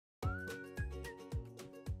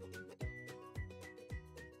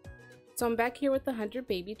So I'm back here with the 100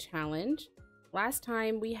 baby challenge. Last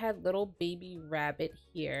time we had little baby rabbit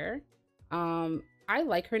here. I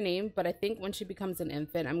like her name, but I think when she becomes an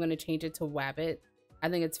infant, I'm going to change it to Wabbit. I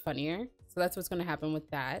think it's funnier. So that's what's going to happen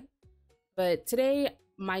with that. But today,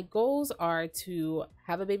 my goals are to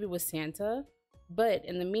have a baby with Santa. But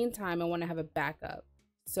in the meantime, I want to have a backup.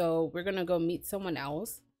 So we're going to go meet someone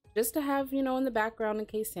else just to have, you know, in the background in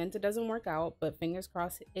case Santa doesn't work out. But fingers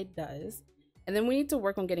crossed it does. And then we need to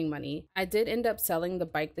work on getting money. I did end up selling the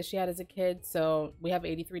bike that she had as a kid. So we have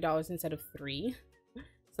 $83 instead of $3. So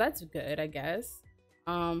that's good, I guess.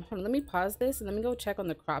 Hold on, let me pause this and let me go check on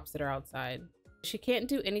the crops that are outside. She can't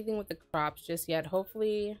do anything with the crops just yet.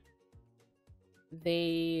 Hopefully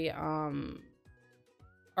they are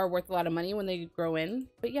worth a lot of money when they grow in.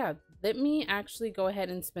 But yeah, let me actually go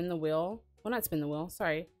ahead and spin the wheel. Well, not spin the wheel,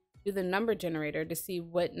 sorry. Do the number generator to see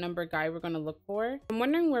what number guy we're going to look for. I'm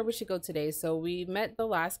wondering where we should go today. So we met the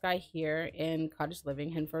last guy here in Cottage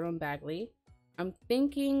Living, Henford on Bagley. I'm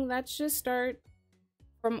thinking let's just start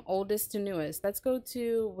from oldest to newest. Let's go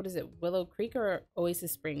to, what is it, Willow Creek or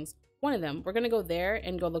Oasis Springs? One of them. We're going to go there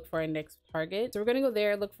and go look for our next target. So we're going to go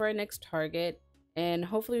there, look for our next target, and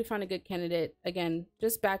hopefully we find a good candidate. Again,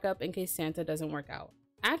 just back up in case Santa doesn't work out.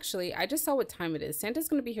 Actually, I just saw what time it is. Santa's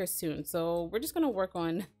going to be here soon, so we're just going to work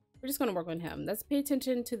on him. Let's pay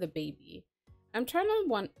attention to the baby. I'm trying to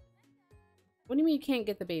what do you mean you can't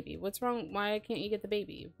get the baby? What's wrong? Why can't you get the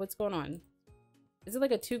baby? What's going on? Is it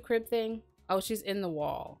like a 2-crib thing? Oh, she's in the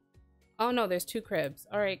wall. Oh no, there's 2 cribs.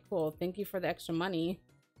 All right, cool. Thank you for the extra money.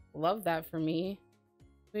 Love that for me.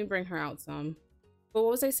 Let me bring her out some. But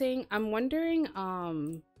what was I saying? I'm wondering,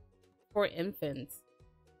 for infants,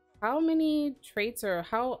 how many traits or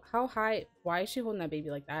how high, why is she holding that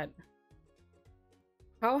baby like that?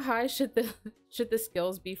 How high should the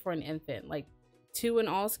skills be for an infant? Like 2 in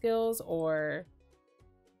all skills or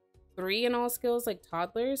 3 in all skills like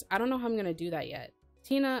toddlers? I don't know how I'm gonna do that yet.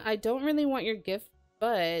 Tina, I don't really want your gift,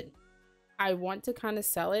 but I want to kind of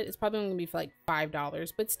sell it. It's probably only gonna be for like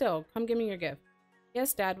 $5, but still, come give me your gift.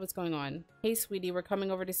 Yes, Dad, what's going on? Hey, sweetie, we're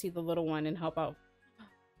coming over to see the little one and help out.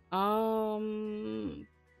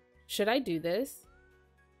 Should I do this?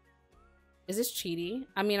 Is this cheaty?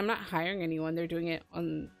 I mean, I'm not hiring anyone. They're doing it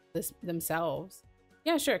on this themselves.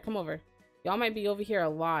 Yeah, sure, come over. Y'all might be over here a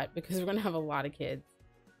lot because we're gonna have a lot of kids.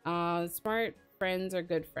 Smart friends are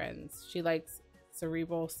good friends. She likes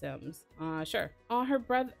cerebral sims. Sure. Oh, her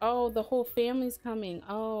brother. Oh, the whole family's coming.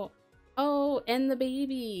 Oh, and the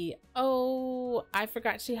baby. Oh, I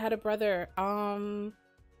forgot she had a brother.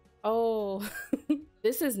 Oh,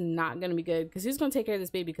 this is not gonna be good because who's gonna take care of this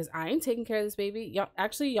baby? Because I ain't taking care of this baby.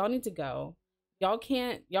 Y'all need to go.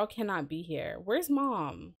 Y'all cannot be here. Where's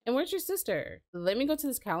mom? And where's your sister? Let me go to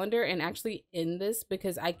this calendar and actually end this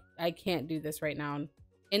because I can't do this right now.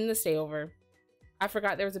 End the stay over. I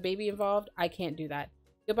forgot there was a baby involved. I can't do that.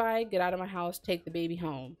 Goodbye, get out of my house, take the baby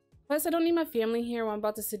home. Plus, I don't need my family here while I'm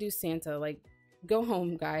about to seduce Santa. Like, go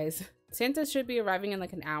home, guys. Santa should be arriving in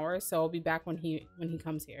like an hour, so I'll be back when he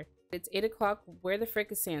comes here. It's 8 o'clock. Where the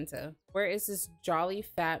frick is Santa? Where is this jolly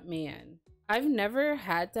fat man? I've never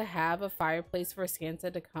had to have a fireplace for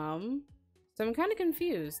Santa to come, so I'm kind of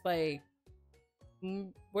confused. Like,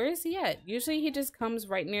 where is he at? Usually he just comes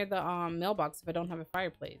right near the mailbox if I don't have a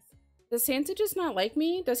fireplace. Does Santa just not like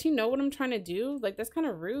me? Does he know what I'm trying to do? Like, that's kind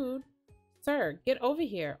of rude. Sir, get over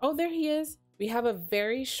here. Oh, there he is. We have a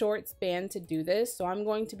very short span to do this, so I'm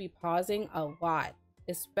going to be pausing a lot,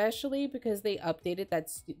 especially because they updated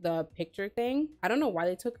the picture thing. I don't know why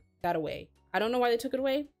they took that away. I don't know why they took it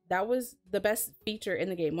away. That was the best feature in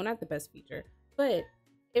the game. Well, not the best feature, but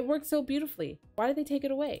it worked so beautifully. Why did they take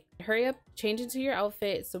it away? Hurry up, change into your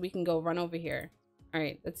outfit so we can go run over here. All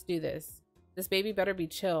right, let's do this. This baby better be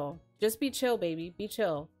chill. Just be chill, baby. Be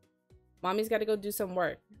chill. Mommy's got to go do some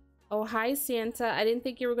work. Oh, hi, Santa. I didn't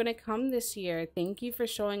think you were going to come this year. Thank you for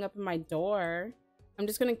showing up at my door. I'm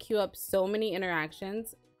just going to queue up so many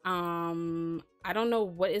interactions. I don't know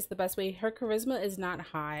what is the best way. Her charisma is not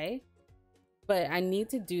high, but I need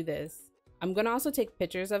to do this. I'm going to also take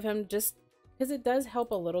pictures of him just because it does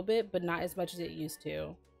help a little bit, but not as much as it used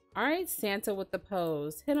to. All right, Santa with the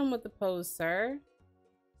pose. Hit him with the pose, sir.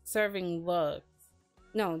 Serving looks.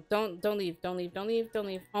 No, don't leave. Don't leave. Don't leave. Don't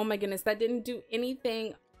leave. Oh my goodness, that didn't do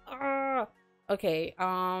anything. Ah. Okay,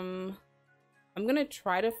 I'm gonna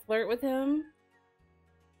try to flirt with him.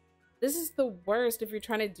 This is the worst if you're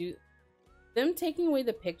trying to do them. Taking away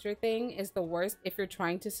the picture thing is the worst if you're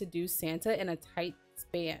trying to seduce Santa in a tight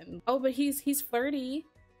span. Oh, but he's flirty.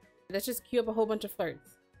 Let's just queue up a whole bunch of flirts.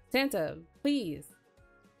 Santa, please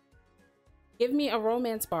give me a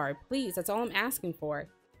romance bar, please. That's all I'm asking for.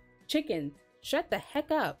 Chickens, shut the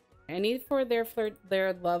heck up. I need for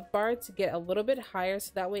their love bar to get a little bit higher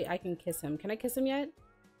so that way I can kiss him. Can I kiss him yet?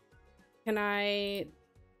 Can I?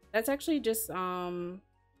 That's actually just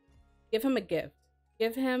give him a gift.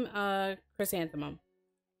 Give him a chrysanthemum.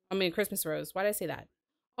 I mean Christmas rose. Why did I say that?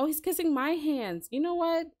 Oh, he's kissing my hands. You know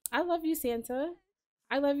what? I love you, Santa.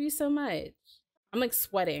 I love you so much. I'm like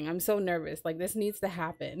sweating. I'm so nervous. Like this needs to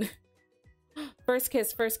happen. First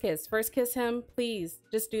kiss, first kiss. First kiss him, please.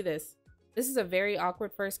 Just do this. This is a very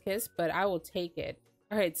awkward first kiss, but I will take it.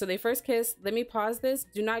 All right, so they first kiss. Let me pause this.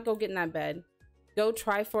 Do not go get in that bed. Go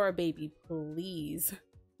try for a baby, please.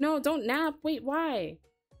 No, don't nap. Wait, why?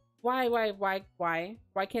 Why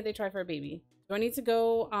can't they try for a baby? Do I need to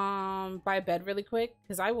go buy a bed really quick?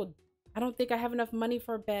 Because I don't think I have enough money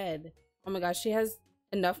for a bed. Oh my gosh, she has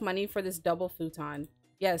enough money for this double futon.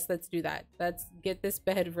 Yes, let's do that. Let's get this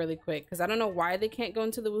bed really quick because I don't know why they can't go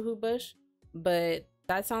into the woohoo bush, but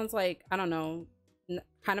that sounds like, I don't know,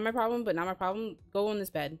 kind of my problem, but not my problem. Go on this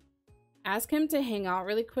bed. Ask him to hang out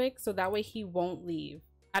really quick so that way he won't leave.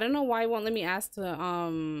 I don't know why he won't let me ask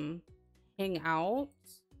to hang out.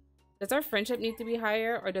 Does our friendship need to be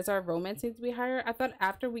higher or does our romance need to be higher? I thought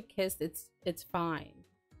after we kissed, it's fine.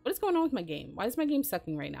 What is going on with my game? Why is my game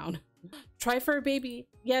sucking right now? Try for a baby.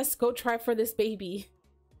 Yes, go try for this baby.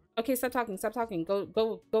 Okay, stop talking, stop talking.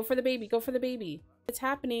 Go for the baby, go for the baby. It's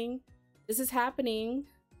happening. This is happening.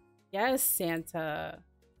 Yes, Santa.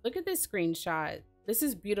 Look at this screenshot. This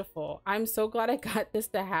is beautiful. I'm so glad I got this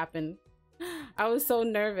to happen. I was so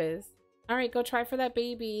nervous. All right, go try for that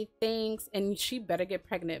baby. Thanks. And she better get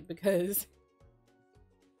pregnant because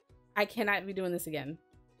I cannot be doing this again.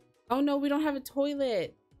 Oh no, we don't have a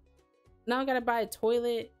toilet. Now I gotta buy a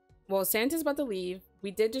toilet. Well, Santa's about to leave.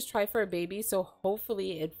 We did just try for a baby, so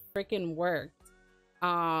hopefully it freaking worked.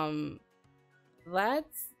 I'm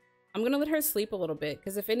gonna let her sleep a little bit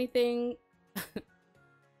because if anything,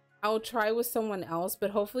 I'll try with someone else,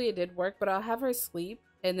 but hopefully it did work. But I'll have her sleep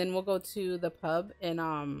and then we'll go to the pub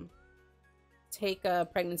and take a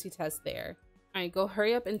pregnancy test there. All right, go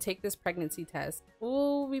hurry up and take this pregnancy test.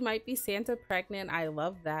 Oh, we might be Santa pregnant. I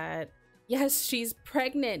love that. Yes, she's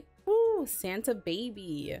pregnant. Ooh, Santa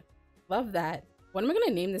baby. Love that. What am I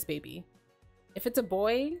gonna name this baby? If it's a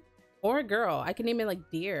boy or a girl, I can name it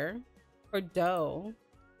like Deer or Doe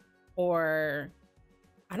or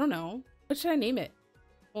I don't know. What should I name it?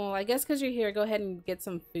 Well, I guess because you're here, go ahead and get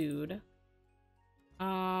some food.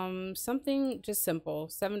 Something just simple.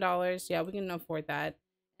 $7. Yeah, we can afford that.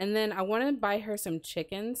 And then I want to buy her some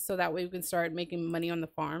chickens so that way we can start making money on the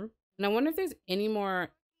farm. And I wonder if there's any more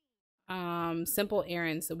simple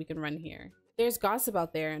errands that we can run here. There's gossip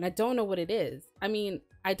out there and I don't know what it is. I mean,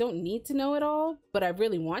 I don't need to know it all, but I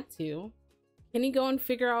really want to. Can you go and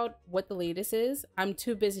figure out what the latest is? I'm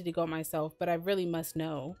too busy to go myself, but I really must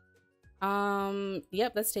know.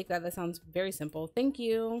 Yep, let's take that. That sounds very simple. Thank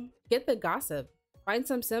you. Get the gossip. Find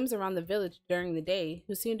some Sims around the village during the day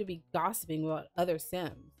who seem to be gossiping about other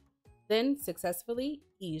Sims. Then successfully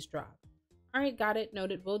eavesdrop. All right, got it.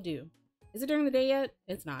 Noted. Will do. Is it during the day yet?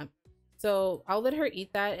 It's not. So I'll let her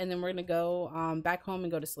eat that and then we're gonna go back home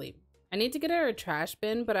and go to sleep. I need to get her a trash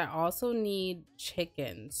bin, but I also need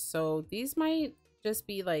chickens. So these might just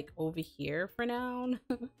be like over here for now.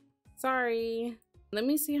 Sorry. Let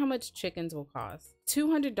me see how much chickens will cost.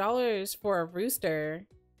 $200 for a rooster.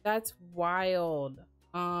 That's wild.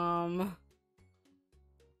 I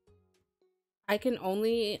can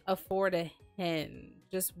only afford a hen,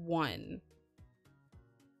 just one.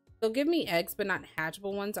 They'll give me eggs, but not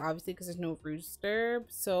hatchable ones, obviously, because there's no rooster.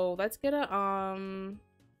 So let's get a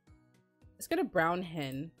brown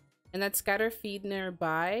hen, and that's scatter feed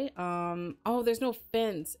nearby. Oh, there's no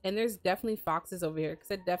fence, and there's definitely foxes over here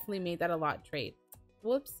because I definitely made that a lot trait.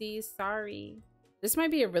 Whoopsies, sorry. This might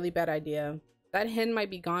be a really bad idea. That hen might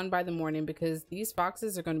be gone by the morning because these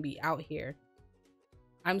foxes are going to be out here.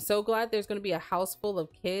 I'm so glad there's going to be a house full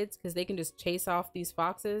of kids because they can just chase off these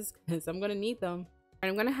foxes because I'm going to need them. And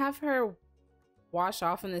I'm going to have her wash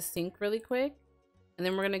off in the sink really quick. And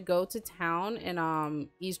then we're going to go to town and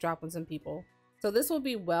eavesdrop on some people. So this will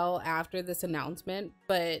be well after this announcement.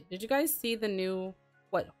 But did you guys see the new,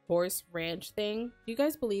 horse ranch thing? Do you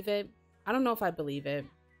guys believe it? I don't know if I believe it.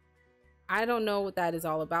 I don't know what that is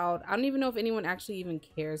all about. I don't even know if anyone actually even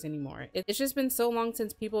cares anymore. It's just been so long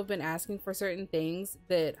since people have been asking for certain things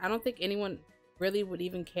that I don't think anyone really would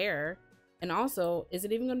even care. And also, is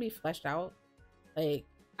it even going to be fleshed out? Like,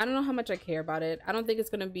 I don't know how much I care about it. I don't think it's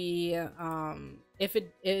going to be, if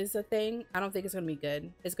it is a thing, I don't think it's going to be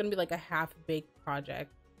good. It's going to be like a half-baked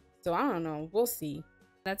project. So I don't know. We'll see.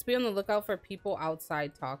 Let's be on the lookout for people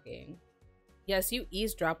outside talking. Yes, you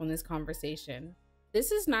eavesdrop on this conversation.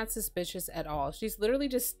 This is not suspicious at all. She's literally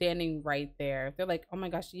just standing right there. They're like, oh my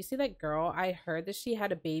gosh, do you see that girl? I heard that she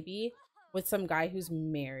had a baby with some guy who's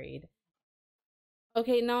married.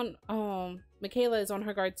 Okay, now Michaela is on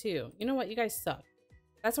her guard too. You know what? You guys suck.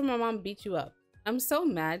 That's why my mom beat you up. I'm so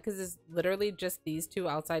mad because it's literally just these two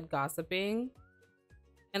outside gossiping.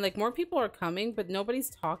 And like more people are coming, but nobody's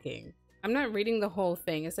talking. I'm not reading the whole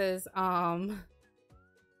thing. It says,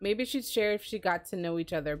 maybe she'd share if she got to know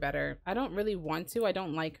each other better. I don't really want to. I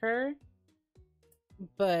don't like her.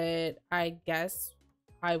 But I guess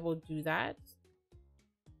I will do that.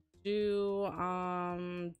 Do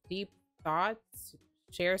deep thoughts,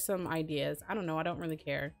 share some ideas. I don't know. I don't really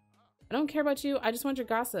care. I don't care about you. I just want your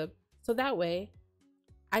gossip. So that way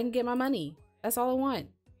I can get my money. That's all I want.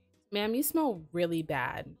 Ma'am, you smell really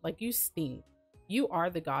bad. Like you stink. You are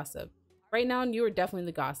the gossip. Right now, you are definitely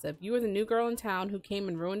the gossip. You were the new girl in town who came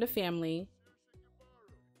and ruined a family,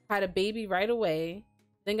 had a baby right away,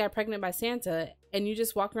 then got pregnant by Santa, and you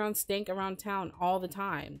just walk around stink around town all the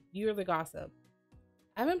time. You're the gossip.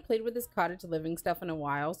 I haven't played with this cottage living stuff in a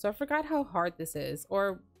while, so I forgot how hard this is.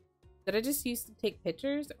 Or did I just used to take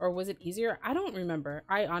pictures, or was it easier? I don't remember.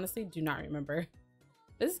 I honestly do not remember.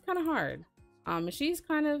 This is kind of hard. She's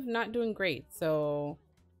kind of not doing great, so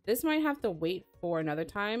this might have to wait for another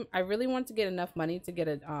time. I really want to get enough money to get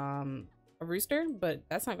a rooster, but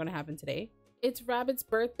that's not going to happen today. It's Rabbit's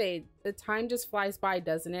birthday. The time just flies by,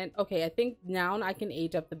 doesn't it? Okay, I think now I can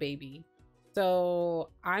age up the baby. So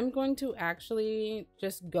I'm going to actually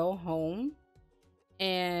just go home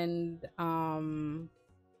and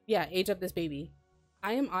yeah, age up this baby.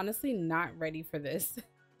 I am honestly not ready for this.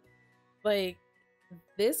 Like,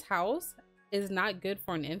 this house is not good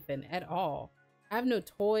for an infant at all. I have no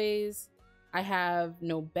toys. I have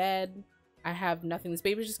no bed. I have nothing. This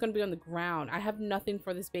baby's just gonna be on the ground. I have nothing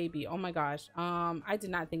for this baby. Oh my gosh. I did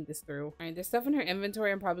not think this through. All right, there's stuff in her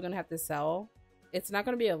inventory I'm probably gonna have to sell. It's not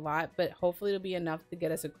gonna be a lot, but hopefully it'll be enough to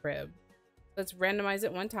get us a crib. Let's randomize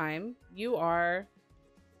it one time. You are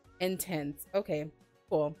intense. Okay,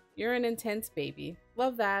 cool. You're an intense baby.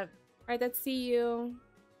 Love that. All right, let's see you.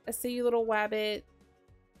 Let's see you, little wabbit.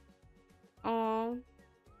 Oh,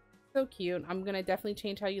 so cute. I'm gonna definitely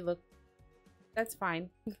change how you look. That's fine.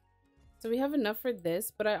 So we have enough for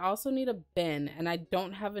this, but I also need a bin, and I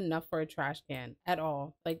don't have enough for a trash can at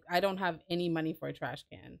all. Like, I don't have any money for a trash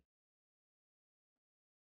can.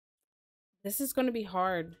 This is gonna be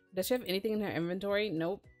hard. Does she have anything in her inventory?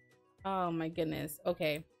 Nope. Oh my goodness.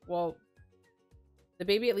 Okay, well, the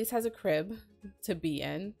baby at least has a crib to be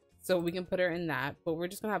in, so we can put her in that, but we're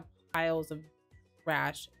just gonna have piles of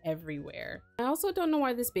trash everywhere. I also don't know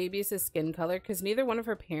why this baby is his skin color, because neither one of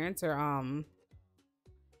her parents are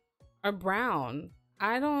brown.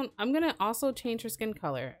 I'm gonna also change her skin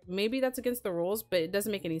color. Maybe that's against the rules, but it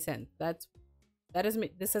doesn't make any sense. This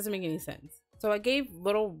doesn't make any sense. So I gave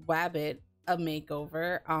little Wabbit a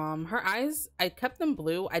makeover. Her eyes, I kept them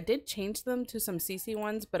blue. I did change them to some CC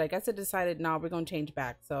ones, but I guess I decided, nah, we're gonna change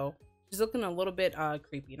back. So she's looking a little bit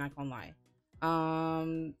creepy, not gonna lie.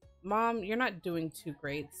 Mom, you're not doing too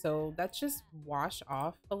great, so let's just wash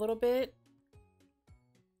off a little bit.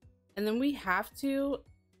 And then we have to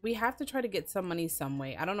try to get some money some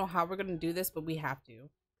way. I don't know how we're gonna do this, but we have to.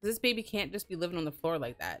 This baby can't just be living on the floor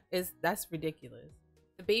like that. That's ridiculous.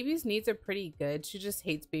 The baby's needs are pretty good. She just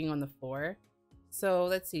hates being on the floor. So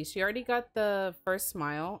let's see. She already got the first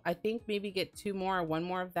smile. I think maybe get 2 more or 1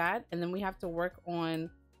 more of that, and then we have to work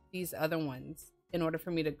on these other ones in order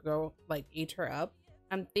for me to go like age her up.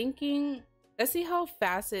 I'm thinking, let's see how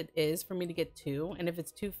fast it is for me to get 2, and if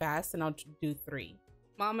it's too fast, then I'll do 3.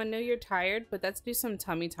 Mom, I know you're tired, but let's do some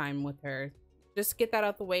tummy time with her. Just get that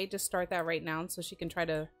out the way. Just start that right now so she can try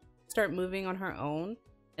to start moving on her own.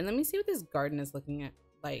 And let me see what this garden is looking at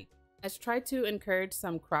like. Let's try to encourage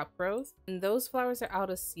some crop growth, and those flowers are out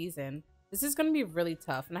of season. This is gonna be really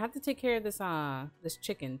tough, and I have to take care of this this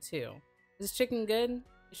chicken too. Is this chicken good? You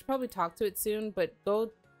should probably talk to it soon, but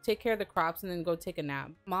go take care of the crops and then go take a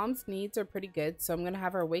nap. Mom's needs are pretty good, so I'm gonna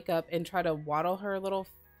have her wake up and try to waddle her little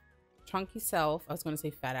chunky self, I was gonna say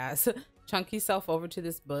fat ass, chunky self over to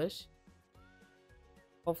this bush.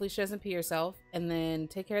 Hopefully she doesn't pee herself, and then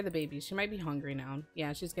take care of the baby. She might be hungry now.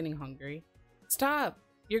 Yeah, she's getting hungry. Stop!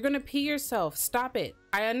 You're gonna pee yourself. Stop it.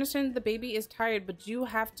 I understand the baby is tired, but you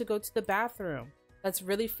have to go to the bathroom. That's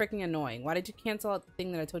really freaking annoying. Why did you cancel out the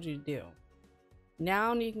thing that I told you to do?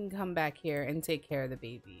 Now you can come back here and take care of the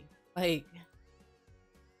baby. Like,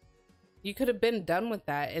 you could have been done with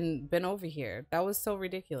that and been over here. That was so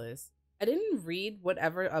ridiculous. I didn't read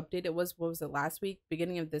whatever update it was. What was it, last week?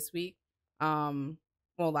 Beginning of this week?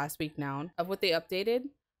 Well, last week now. Of what they updated.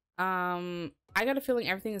 I got a feeling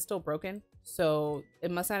everything is still broken, so it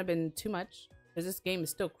must not have been too much because this game is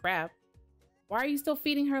still crap. Why are you still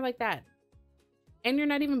feeding her like that? And you're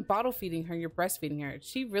not even bottle feeding her, you're breastfeeding her.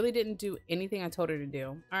 She really didn't do anything I told her to do.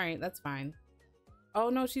 All right, that's fine. Oh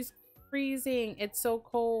no, she's freezing. It's so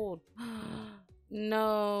cold.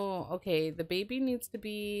 No. Okay, the baby needs to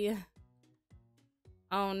be...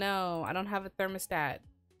 Oh no, I don't have a thermostat.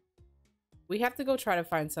 We have to go try to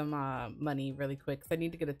find some money really quick because I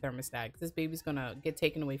need to get a thermostat because this baby's gonna get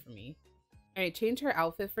taken away from me. All right, change her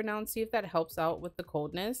outfit for now and see if that helps out with the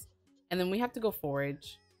coldness. And then we have to go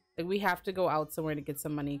forage. Like, we have to go out somewhere to get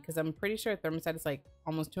some money because I'm pretty sure a thermostat is like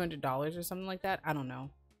almost $200 or something like that. I don't know.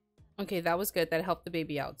 Okay, that was good. That helped the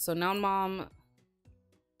baby out. So now, Mom,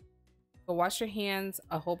 go wash your hands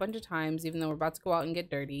a whole bunch of times, even though we're about to go out and get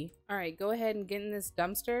dirty. All right, go ahead and get in this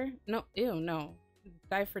dumpster. No, ew, no.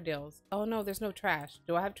 Die for deals. Oh no, there's no trash.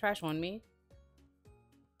 Do I have trash on me?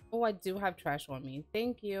 Oh, I do have trash on me.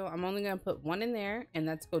 Thank you. I'm only gonna put one in there, and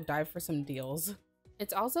that's go die for some deals.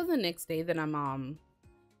 It's also the next day that I'm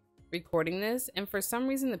recording this, and for some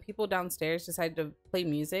reason the people downstairs decided to play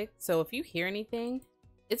music. So if you hear anything,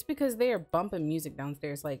 it's because they are bumping music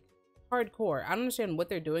downstairs like hardcore. I don't understand what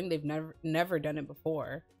they're doing. They've never done it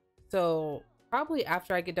before. So probably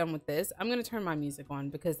after I get done with this, I'm gonna turn my music on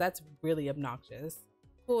because that's really obnoxious.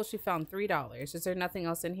 Cool, she found $3. Is there nothing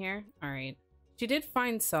else in here? All right, she did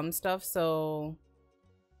find some stuff, so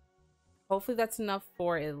hopefully that's enough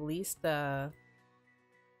for at least a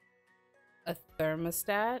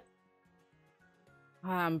thermostat.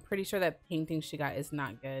 I'm pretty sure that painting she got is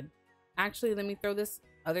not good. Actually, let me throw this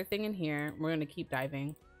other thing in here. We're gonna keep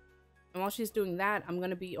diving. And while she's doing that, I'm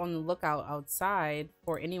gonna be on the lookout outside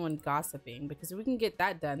for anyone gossiping, because if we can get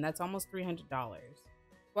that done, that's almost $300.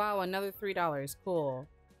 Wow, another $3. Cool.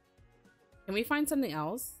 Can we find something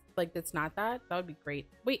else? Like, that's not that? That would be great.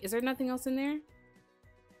 Wait, is there nothing else in there?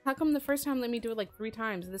 How come the first time let me do it like 3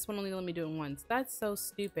 times and this one only let me do it once? That's so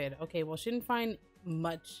stupid. Okay, well, she didn't find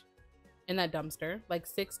much in that dumpster, like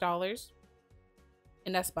 $6,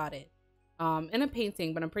 and that's about it. And a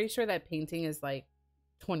painting, but I'm pretty sure that painting is like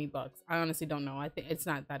 20 bucks. I honestly don't know. I think it's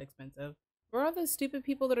not that expensive. Where are those stupid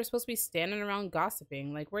people that are supposed to be standing around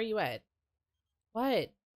gossiping? Like, where are you at? What?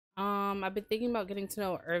 I've been thinking about getting to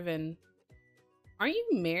know Irvin. Aren't you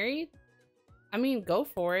married? I mean, go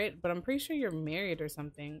for it, but I'm pretty sure you're married or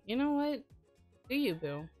something. You know what? Do you,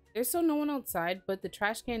 boo? There's still no one outside, but the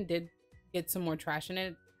trash can did get some more trash in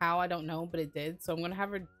it. How, I don't know, but it did. So I'm gonna have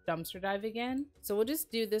her dumpster dive again. So we'll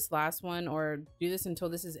just do this last one, or do this until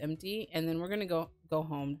this is empty, and then we're gonna go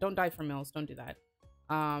home. Don't die for meals. Don't do that.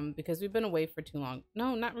 Because we've been away for too long.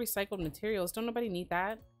 No, not recycled materials. Don't nobody need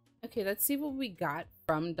that. Okay, let's see what we got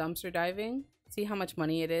from dumpster diving. See how much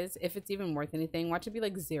money it is, if it's even worth anything. Watch it be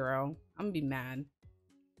like 0. I'm gonna be mad.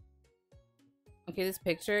 Okay, this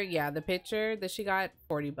picture, yeah, the picture that she got,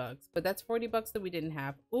 40 bucks, but that's 40 bucks that we didn't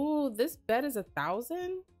have. Ooh, this bed is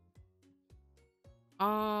 1,000.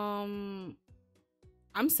 I'm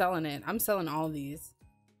selling it. I'm selling all these.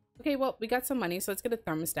 Okay, well, we got some money, so let's get a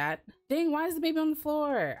thermostat. Dang, why is the baby on the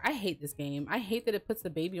floor? I hate this game. I hate that it puts the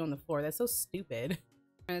baby on the floor. That's so stupid.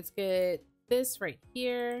 And let's get this right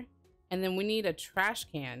here. And then we need a trash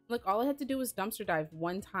can. Look, all I had to do was dumpster dive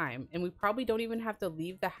 1 time, and we probably don't even have to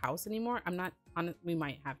leave the house anymore. I'm not on it. We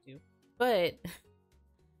might have to, but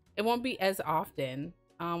it won't be as often.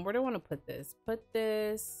 Where do I want to put this? Put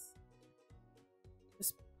this,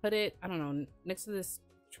 just put it, I don't know, next to this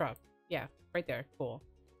truck. Yeah, right there. Cool.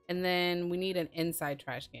 And then we need an inside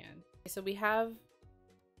trash can. So we have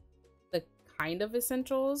the kind of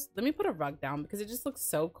essentials. Let me put a rug down because it just looks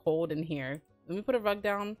so cold in here. Let me put a rug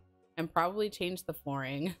down and probably change the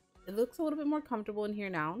flooring. It looks a little bit more comfortable in here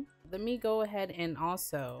now. Let me go ahead and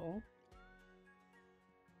also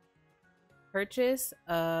purchase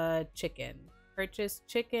a chicken. Purchase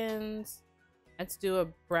chickens. Let's do a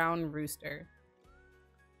brown rooster.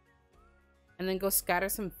 And then go scatter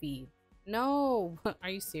some feed. No, are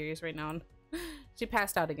you serious right now? She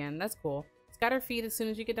passed out again. That's cool. Scatter feed as soon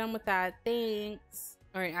as you get done with that. Thanks.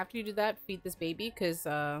 All right, after you do that, feed this baby because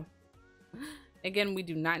again, we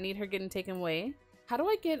do not need her getting taken away. How do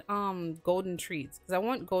I get golden treats? Because I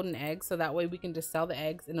want golden eggs, so that way we can just sell the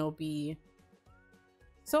eggs and it'll be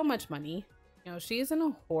so much money. You know, she is in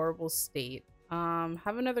a horrible state.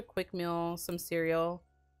 Have another quick meal, some cereal.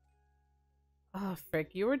 Oh,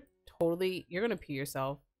 frick, you're gonna pee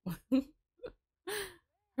yourself.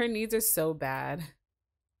 Her needs are so bad.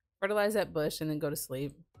 Fertilize that bush and then go to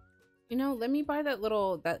sleep. You know, let me buy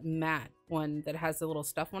that mat one that has the little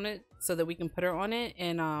stuff on it so that we can put her on it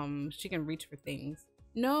and she can reach for things.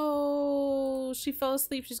 No, she fell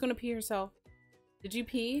asleep. She's gonna pee herself. Did you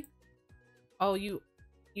pee? Oh, you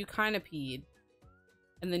kind of peed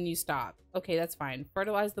and then you stop. Okay, that's fine.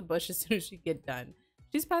 Fertilize the bush as soon as you get done.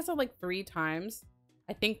 She's passed out like 3 times.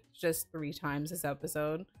 I think just 3 times this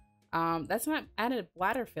episode. That's not added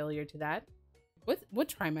bladder failure to that. What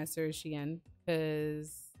trimester is she in?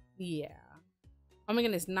 Because yeah. Oh my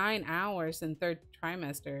goodness, 9 hours in 3rd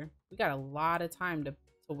trimester. We got a lot of time to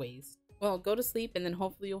waste. Well, go to sleep and then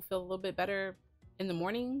hopefully you'll feel a little bit better in the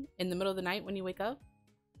morning, in the middle of the night when you wake up.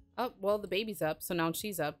 Oh, well, the baby's up, so now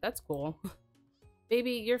she's up. That's cool.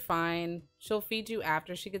 Baby, you're fine. She'll feed you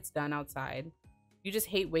after she gets done outside. You just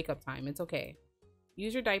hate wake up time. It's okay.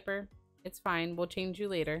 Use your diaper. It's fine. We'll change you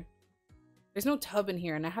later. There's no tub in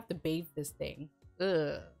here and I have to bathe this thing.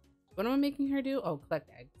 Ugh. What am I making her do? Oh, collect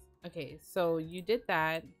eggs. Okay, so you did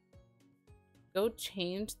that. Go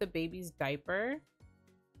change the baby's diaper.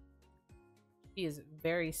 She is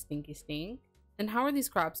very stinky stink. And how are these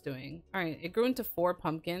crops doing? All right, it grew into 4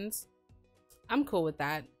 pumpkins. I'm cool with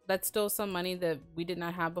that. That's still some money that we did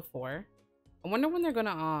not have before. I wonder when they're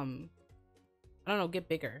gonna, I don't know, get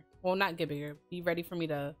bigger. Well, not get bigger. Be ready for me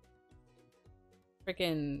to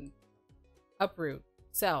freaking uproot,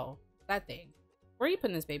 sell that thing. Where are you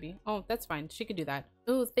putting this baby? Oh, that's fine. She can do that.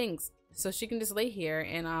 Oh, thanks. So she can just lay here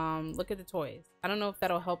and look at the toys. I don't know if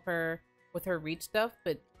that'll help her with her reach stuff,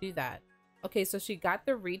 but do that. Okay, so she got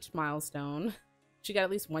the reach milestone. She got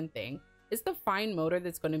at least 1 thing. It's the fine motor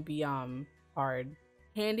that's going to be hard.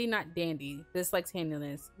 Handy, not dandy. This likes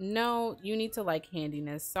handiness. No, you need to like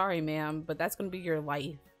handiness. Sorry, ma'am, but that's going to be your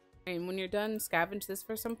life. And when you're done, scavenge this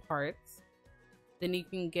for some parts. Then you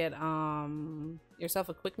can get yourself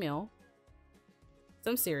a quick meal,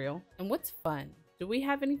 some cereal. And what's fun? Do we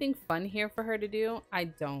have anything fun here for her to do? I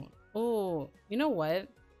don't. Oh, you know what?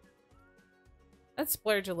 Let's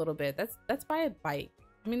splurge a little bit. Let's buy a bike.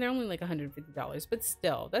 I mean, they're only like $150, but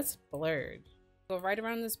still, that's splurge. Go right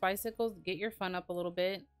around this bicycle, get your fun up a little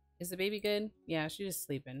bit. Is the baby good? Yeah, she's just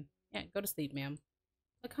sleeping. Yeah, go to sleep, ma'am.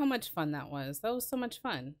 Look how much fun that was. That was so much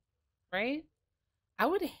fun, right? I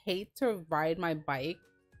would hate to ride my bike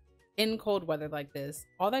in cold weather like this.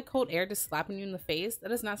 All that cold air just slapping you in the face, that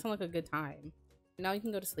does not sound like a good time. Now you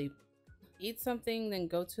can go to sleep. Eat something, then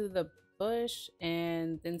go to the bush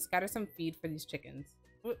and then scatter some feed for these chickens.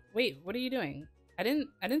 Wait, what are you doing? I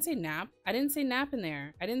didn't say nap. I didn't say nap in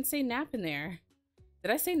there. I didn't say nap in there.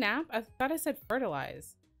 Did I say nap? I thought I said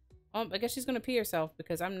fertilize. I guess she's gonna pee herself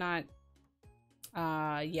because I'm not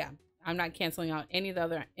yeah, I'm not canceling out any of the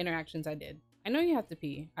other interactions I did. I know you have to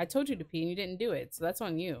pee. I told you to pee and you didn't do it, so that's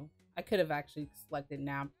on you. I could have actually selected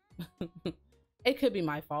nap. It could be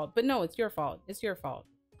my fault, but no, it's your fault. It's your fault.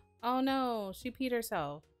 Oh no, she peed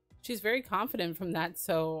herself. She's very confident from that,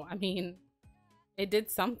 so I mean, it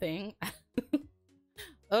did something.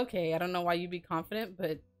 Okay, I don't know why you'd be confident,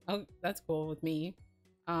 but oh, that's cool with me.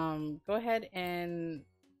 Go ahead and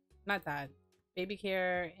not that. Baby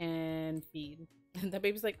care and feed. The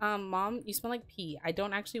baby's like, mom, you smell like pee. I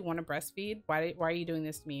don't actually want to breastfeed. Why are you doing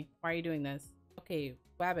this to me? Why are you doing this? Okay,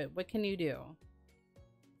 Wabbit, what can you do?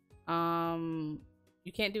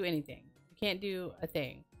 You can't do anything. You can't do a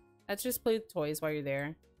thing. Let's just play with toys while you're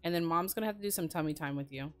there. And then mom's gonna have to do some tummy time with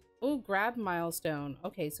you. Oh, grab milestone.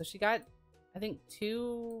 Okay, so she got, I think,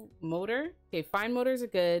 2 motor. Okay, fine motors are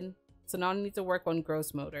good. So now I need to work on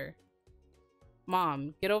gross motor.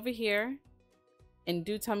 Mom, get over here and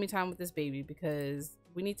do tummy time with this baby because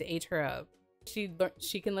we need to age her up. She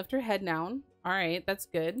can lift her head now. All right, that's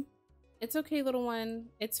good. It's okay, little one.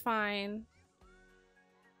 It's fine.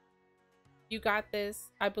 You got this.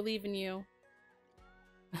 I believe in you.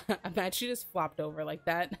 I'm mad she just flopped over like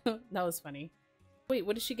that. That was funny. Wait,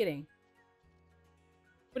 what is she getting?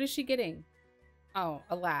 What is she getting? Oh,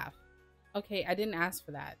 a laugh. Okay, I didn't ask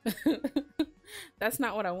for that. That's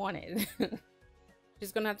not what I wanted.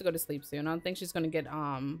 She's gonna have to go to sleep soon. I don't think she's gonna get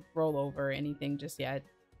rollover or anything just yet.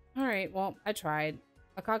 All right, well, I tried.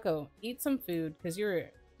 Akako, eat some food because you're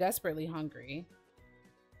desperately hungry.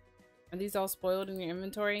 Are these all spoiled in your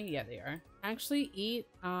inventory? Yeah, they are. Actually, eat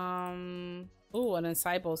ooh, an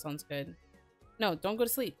acai bowl sounds good. No, don't go to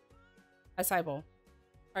sleep. Acai bowl.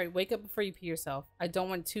 All right, wake up before you pee yourself. I don't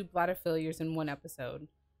want 2 bladder failures in 1 episode.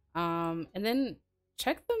 And then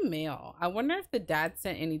check the mail. I wonder if the dad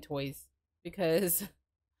sent any toys because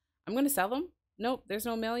I'm gonna sell them. Nope, there's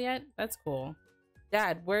no mail yet. That's cool.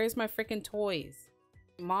 Dad, where is my freaking toys?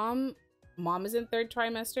 Mom is in 3rd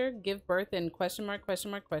trimester. Give birth in question mark,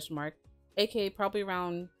 aka probably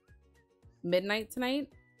around midnight tonight.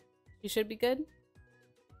 You should be good.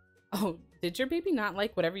 Oh, did your baby not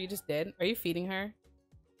like whatever you just did? Are you feeding her?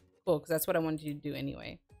 Cool, because that's what I wanted you to do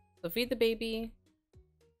anyway. So feed the baby.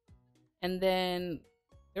 And then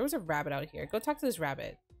there was a rabbit out here. Go talk to this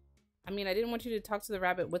rabbit. I mean, I didn't want you to talk to the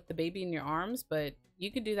rabbit with the baby in your arms, but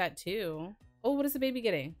you could do that too. Oh, what is the baby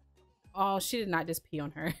getting? Oh, she did not just pee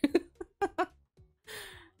on her.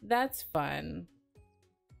 That's fun.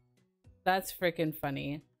 That's freaking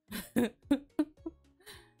funny.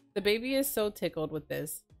 The baby is so tickled with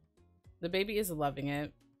this. The baby is loving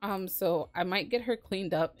it. So I might get her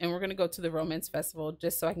cleaned up and we're gonna go to the romance festival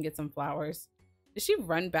just so I can get some flowers. Did she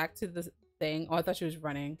run back to the thing? Oh, I thought she was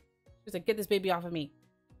running. She was like, get this baby off of me.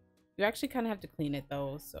 You actually kind of have to clean it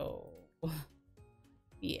though, so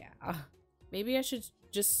yeah. Maybe I should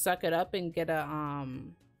just suck it up and get a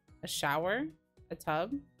shower, a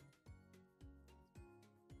tub.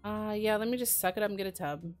 Yeah, let me just suck it up and get a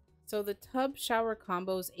tub. So the tub shower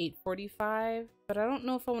combo is $8.45, but I don't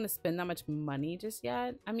know if I want to spend that much money just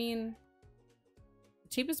yet. I mean, the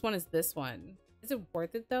cheapest one is this one. Is it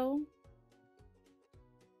worth it though?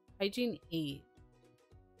 Hygiene 8.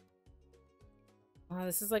 Oh,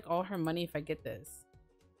 this is like all her money if I get this.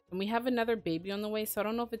 And we have another baby on the way, so I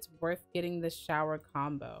don't know if it's worth getting the shower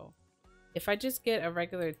combo. If I just get a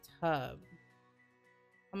regular tub,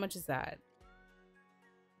 how much is that?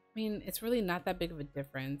 I mean, it's really not that big of a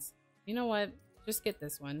difference. You know what? Just get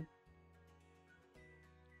this one.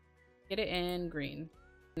 Get it in green.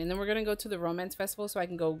 And then we're gonna go to the romance festival so I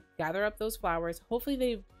can go gather up those flowers. Hopefully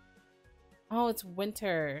they... Oh, it's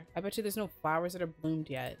winter. I bet you there's no flowers that are bloomed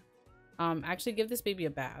yet. Actually give this baby a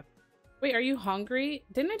bath. Wait, are you hungry?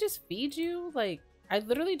 Didn't I just feed you? Like, I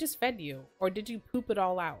literally just fed you. Or did you poop it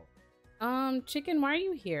all out? Chicken, why are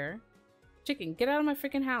you here? Chicken, get out of my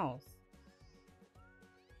freaking house.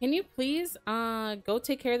 Can you please go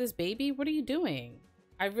take care of this baby? What are you doing?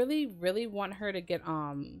 I really want her to get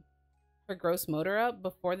her gross motor up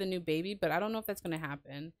before the new baby, but I don't know if that's gonna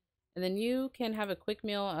happen. And then you can have a quick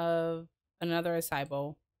meal of another acai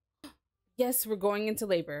bowl. Yes, we're going into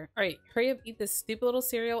labor. All right, hurry up, eat this stupid little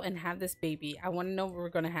cereal and have this baby. I want to know what we're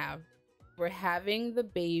gonna have. We're having the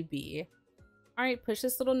baby. All right, push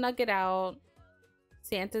this little nugget out.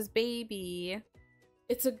 Santa's baby.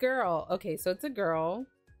 It's a girl. Okay, so it's a girl.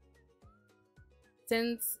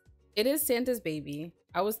 Since it is Santa's baby,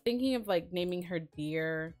 I was thinking of like naming her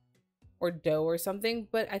Deer or Doe or something,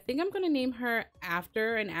 but I think I'm gonna name her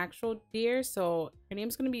after an actual deer. So her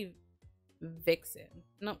name's gonna be Vixen.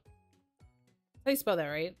 No, that's how you spell that,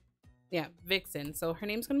 right? Yeah, Vixen. So her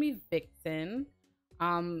name's gonna be Vixen.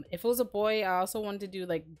 If it was a boy, I also wanted to do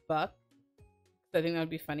like Buck. I think that would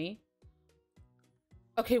be funny.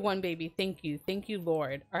 Okay, one baby. Thank you,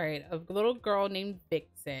 Lord. All right, a little girl named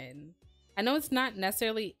Vixen. I know it's not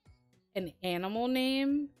necessarily an animal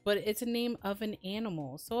name, but it's a name of an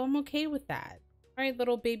animal, so I'm okay with that. All right,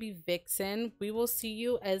 little baby Vixen, we will see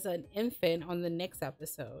you as an infant on the next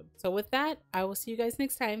episode. So with that, I will see you guys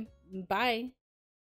next time. Bye.